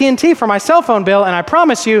with AT&T for my cell phone bill, and I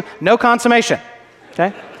promise you, no consummation,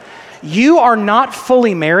 okay? You are not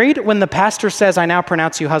fully married when the pastor says, I now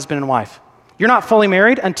pronounce you husband and wife. You're not fully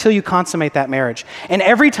married until you consummate that marriage. And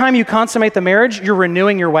every time you consummate the marriage, you're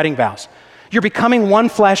renewing your wedding vows. You're becoming one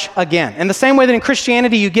flesh again. In the same way that in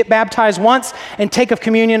Christianity, you get baptized once and take of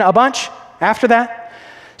communion a bunch after that,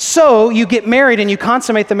 so you get married and you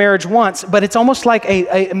consummate the marriage once, but it's almost like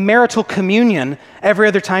a marital communion every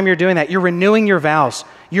other time you're doing that. You're renewing your vows.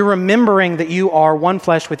 You're remembering that you are one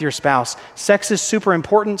flesh with your spouse. Sex is super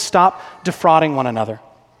important. Stop defrauding one another.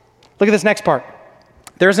 Look at this next part.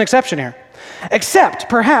 There's an exception here. Except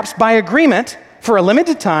perhaps by agreement for a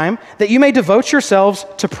limited time that you may devote yourselves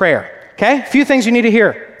to prayer. Okay? A few things you need to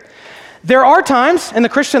hear. There are times in the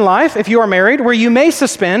Christian life, if you are married, where you may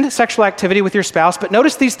suspend sexual activity with your spouse, but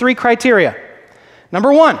notice these 3 criteria.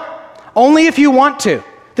 Number 1, only if you want to.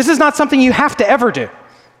 This is not something you have to ever do.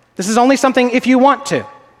 This is only something if you want to.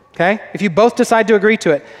 okay? If you both decide to agree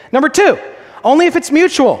to it. Number two, only if it's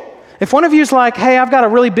mutual. If one of you's like, hey, I've got a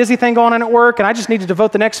really busy thing going on at work and I just need to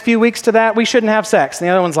devote the next few weeks to that, we shouldn't have sex. And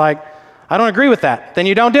the other one's like, I don't agree with that. Then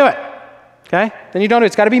you don't do it, okay? Then you don't do it.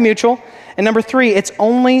 It's got to be mutual. And number three, it's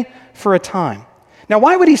only for a time. Now,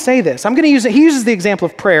 why would he say this? I'm going to use it. He uses the example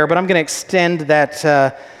of prayer, but I'm going to extend that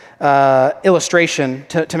illustration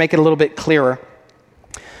to make it a little bit clearer.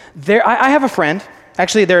 I have a friend.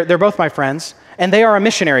 Actually, they're both my friends, and they are a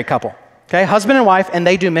missionary couple, okay? Husband and wife, and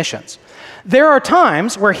they do missions. There are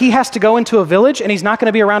times where he has to go into a village, and he's not going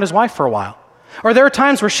to be around his wife for a while. Or there are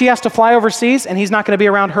times where she has to fly overseas, and he's not going to be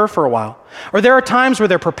around her for a while. Or there are times where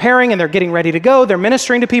they're preparing, and they're getting ready to go, they're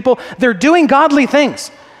ministering to people, they're doing godly things.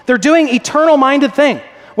 They're doing eternal-minded thing,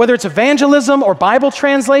 whether it's evangelism or Bible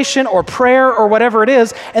translation or prayer or whatever it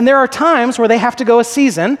is, and there are times where they have to go a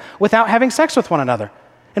season without having sex with one another.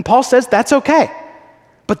 And Paul says that's okay.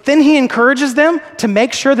 But then he encourages them to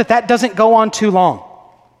make sure that that doesn't go on too long.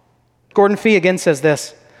 Gordon Fee again says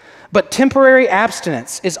this, but temporary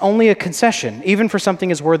abstinence is only a concession, even for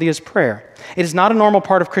something as worthy as prayer. It is not a normal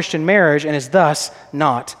part of Christian marriage and is thus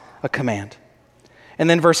not a command. And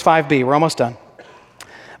then verse 5b, we're almost done.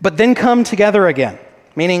 But then come together again,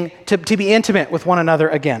 meaning to be intimate with one another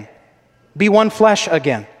again. Be one flesh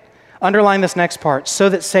again. Underline this next part, so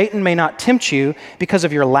that Satan may not tempt you because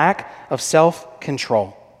of your lack of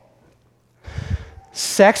self-control.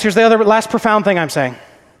 Sex, here's the last profound thing I'm saying.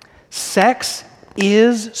 Sex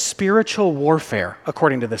is spiritual warfare,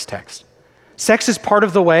 according to this text. Sex is part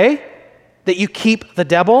of the way that you keep the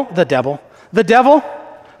devil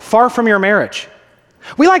far from your marriage.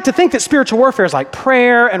 We like to think that spiritual warfare is like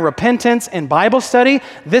prayer and repentance and Bible study.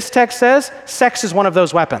 This text says sex is one of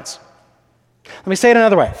those weapons. Let me say it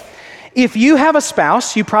another way. If you have a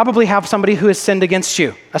spouse, you probably have somebody who has sinned against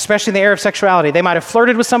you, especially in the area of sexuality. They might have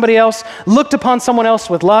flirted with somebody else, looked upon someone else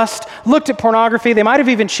with lust, looked at pornography. They might have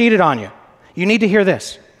even cheated on you. You need to hear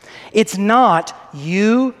this. It's not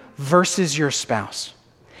you versus your spouse.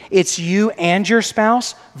 It's you and your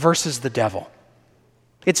spouse versus the devil.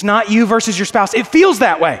 It's not you versus your spouse. It feels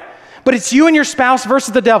that way, but it's you and your spouse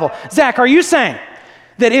versus the devil. Zach, are you saying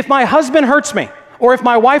that if my husband hurts me or if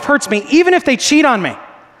my wife hurts me, even if they cheat on me,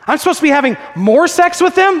 I'm supposed to be having more sex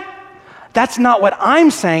with them? That's not what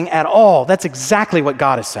I'm saying at all. That's exactly what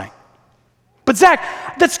God is saying. But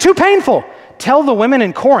Zach, that's too painful. Tell the women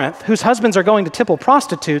in Corinth whose husbands are going to tipple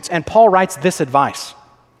prostitutes, and Paul writes this advice.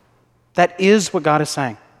 That is what God is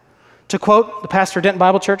saying. To quote the pastor of Denton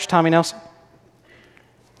Bible Church, Tommy Nelson,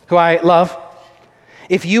 who I love,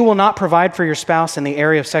 if you will not provide for your spouse in the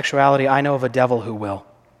area of sexuality, I know of a devil who will.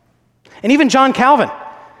 And even John Calvin,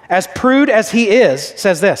 as prude as he is,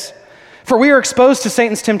 says this, for we are exposed to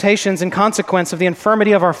Satan's temptations in consequence of the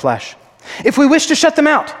infirmity of our flesh. If we wish to shut them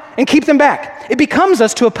out and keep them back, it becomes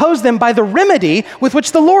us to oppose them by the remedy with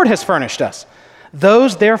which the Lord has furnished us.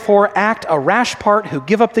 Those therefore act a rash part who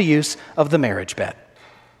give up the use of the marriage bed.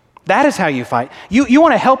 That is how you fight. You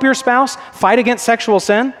want to help your spouse fight against sexual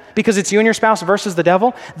sin because it's you and your spouse versus the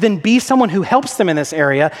devil? Then be someone who helps them in this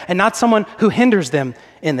area and not someone who hinders them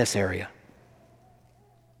in this area.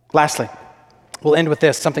 Lastly, we'll end with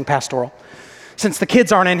this, something pastoral. Since the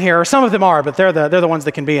kids aren't in here, or some of them are, but they're the ones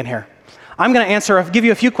that can be in here. I'm going to give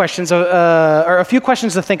you a few questions, or a few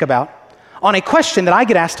questions to think about on a question that I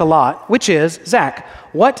get asked a lot, which is, Zach,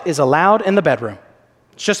 what is allowed in the bedroom?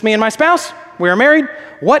 It's just me and my spouse. We are married.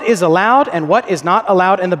 What is allowed and what is not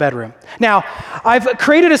allowed in the bedroom? Now, I've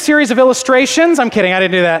created a series of illustrations. I'm kidding, I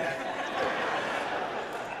didn't do that.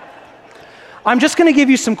 I'm just going to give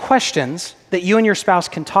you some questions that you and your spouse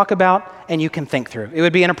can talk about and you can think through. It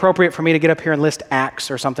would be inappropriate for me to get up here and list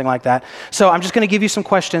acts or something like that. So I'm just going to give you some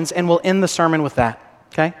questions and we'll end the sermon with that.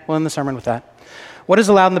 Okay? We'll end the sermon with that. What is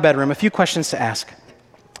allowed in the bedroom? A few questions to ask.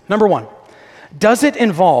 Number one, does it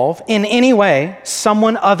involve in any way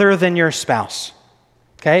someone other than your spouse?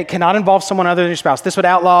 Okay? It cannot involve someone other than your spouse. This would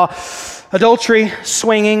outlaw adultery,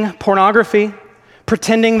 swinging, pornography,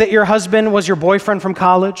 pretending that your husband was your boyfriend from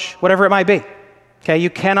college, whatever it might be. Okay, you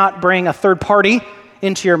cannot bring a third party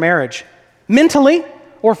into your marriage, mentally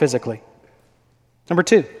or physically. Number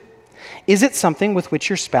two, is it something with which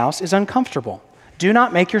your spouse is uncomfortable? Do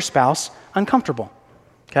not make your spouse uncomfortable.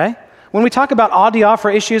 Okay? When we talk about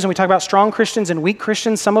adiaphora issues and we talk about strong Christians and weak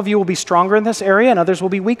Christians, some of you will be stronger in this area and others will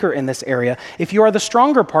be weaker in this area. If you are the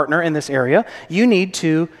stronger partner in this area, you need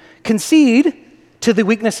to concede to the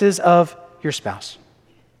weaknesses of your spouse.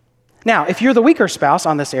 Now, if you're the weaker spouse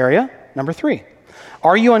on this area, number three,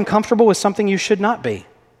 are you uncomfortable with something you should not be?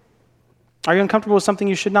 Are you uncomfortable with something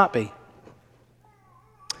you should not be?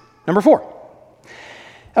 Number four,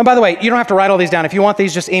 And by the way, you don't have to write all these down. If you want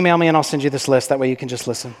these, just email me and I'll send you this list. That way you can just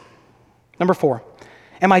listen. Number 4,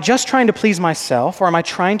 am I just trying to please myself or am I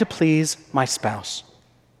trying to please my spouse?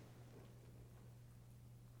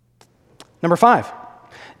 Number 5,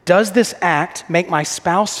 does this act make my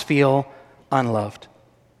spouse feel unloved?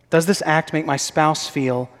 Does this act make my spouse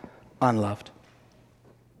feel unloved?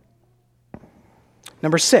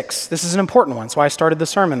 Number 6, this is an important one, so I started the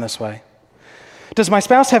sermon this way. Does my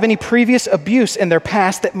spouse have any previous abuse in their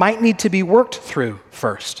past that might need to be worked through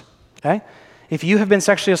first? Okay? If you have been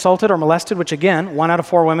sexually assaulted or molested, which again, 1 out of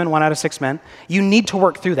 4 women, 1 out of 6 men, you need to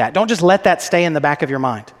work through that. Don't just let that stay in the back of your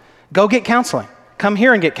mind. Go get counseling. Come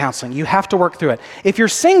here and get counseling. You have to work through it. If you're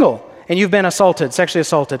single and you've been assaulted, sexually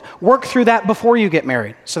assaulted, work through that before you get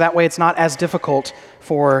married. So that way it's not as difficult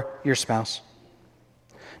for your spouse.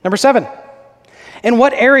 Number 7, in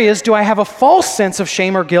what areas do I have a false sense of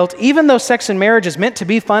shame or guilt, even though sex and marriage is meant to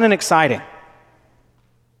be fun and exciting?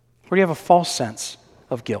 Where do you have a false sense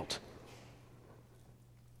of guilt?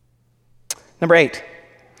 Number 8,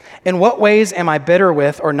 in what ways am I bitter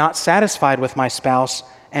with or not satisfied with my spouse,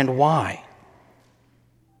 and why?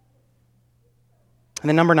 And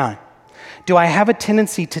then number 9, do I have a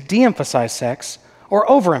tendency to de-emphasize sex or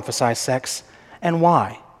overemphasize sex, and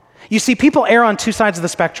why? You see, people err on 2 sides of the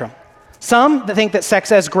spectrum. Some that think that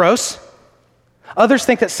sex is gross. Others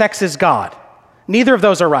think that sex is God. Neither of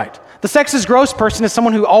those are right. The sex is gross person is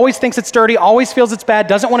someone who always thinks it's dirty, always feels it's bad,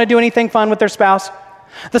 doesn't want to do anything fun with their spouse.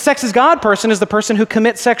 The sex is God person is the person who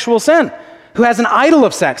commits sexual sin, who has an idol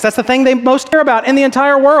of sex. That's the thing they most care about in the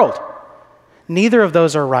entire world. Neither of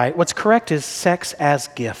those are right. What's correct is sex as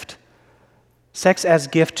gift. Sex as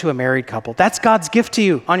gift to a married couple. That's God's gift to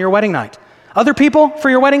you on your wedding night. Other people, for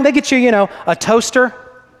your wedding, they get you, a toaster.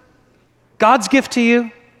 God's gift to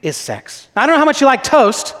you is sex. Now, I don't know how much you like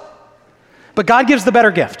toast, but God gives the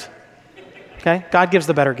better gift. Okay? God gives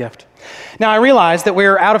the better gift. Now, I realize that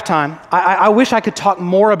we're out of time. I wish I could talk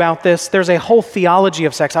more about this. There's a whole theology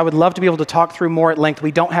of sex. I would love to be able to talk through more at length.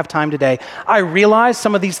 We don't have time today. I realize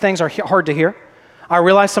some of these things are hard to hear. I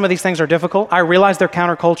realize some of these things are difficult. I realize they're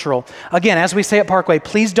countercultural. Again, as we say at Parkway,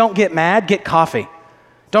 please don't get mad, get coffee.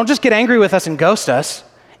 Don't just get angry with us and ghost us.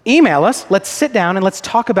 Email us. Let's sit down and let's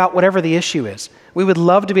talk about whatever the issue is. We would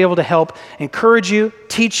love to be able to help encourage you,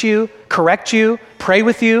 teach you, correct you, pray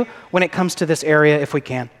with you when it comes to this area if we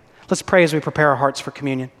can. Let's pray as we prepare our hearts for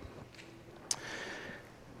communion.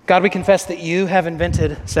 God, we confess that you have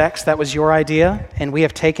invented sex. That was your idea, and we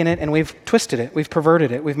have taken it and we've twisted it. We've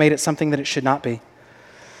perverted it. We've made it something that it should not be.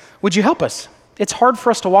 Would you help us? It's hard for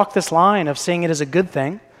us to walk this line of seeing it as a good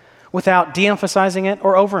thing without de-emphasizing it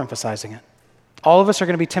or overemphasizing it. All of us are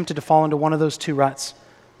going to be tempted to fall into one of those 2 ruts.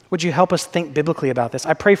 Would you help us think biblically about this?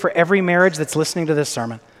 I pray for every marriage that's listening to this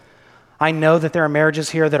sermon. I know that there are marriages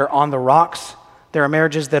here that are on the rocks. There are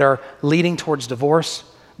marriages that are leading towards divorce.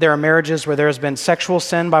 There are marriages where there has been sexual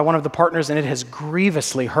sin by one of the partners and it has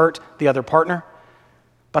grievously hurt the other partner.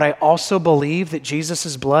 But I also believe that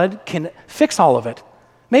Jesus' blood can fix all of it.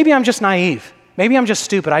 Maybe I'm just naive. Maybe I'm just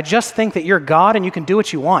stupid. I just think that you're God and you can do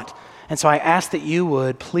what you want. And so I ask that you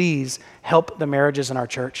would please help the marriages in our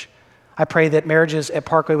church. I pray that marriages at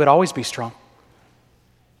Parkway would always be strong.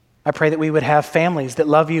 I pray that we would have families that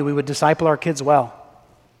love you. We would disciple our kids well.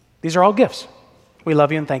 These are all gifts. We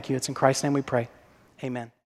love you and thank you. It's in Christ's name we pray. Amen.